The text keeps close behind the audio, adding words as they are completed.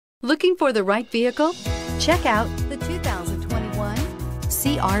Looking for the right vehicle? Check out the 2021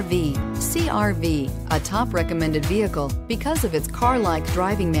 CR-V. CR-V, a top recommended vehicle because of its car-like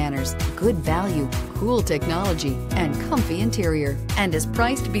driving manners, good value, cool technology, and comfy interior, and is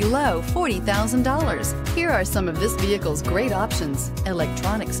priced below $40,000. Here are some of this vehicle's great options: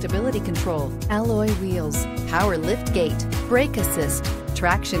 electronic stability control, alloy wheels, power lift gate, brake assist,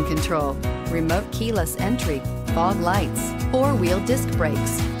 traction control, remote keyless entry, fog lights, four-wheel disc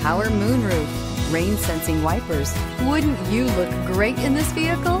brakes, power moonroof, rain sensing wipers. Wouldn't you look great in this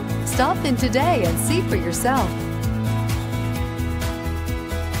vehicle? Stop in today and see for yourself.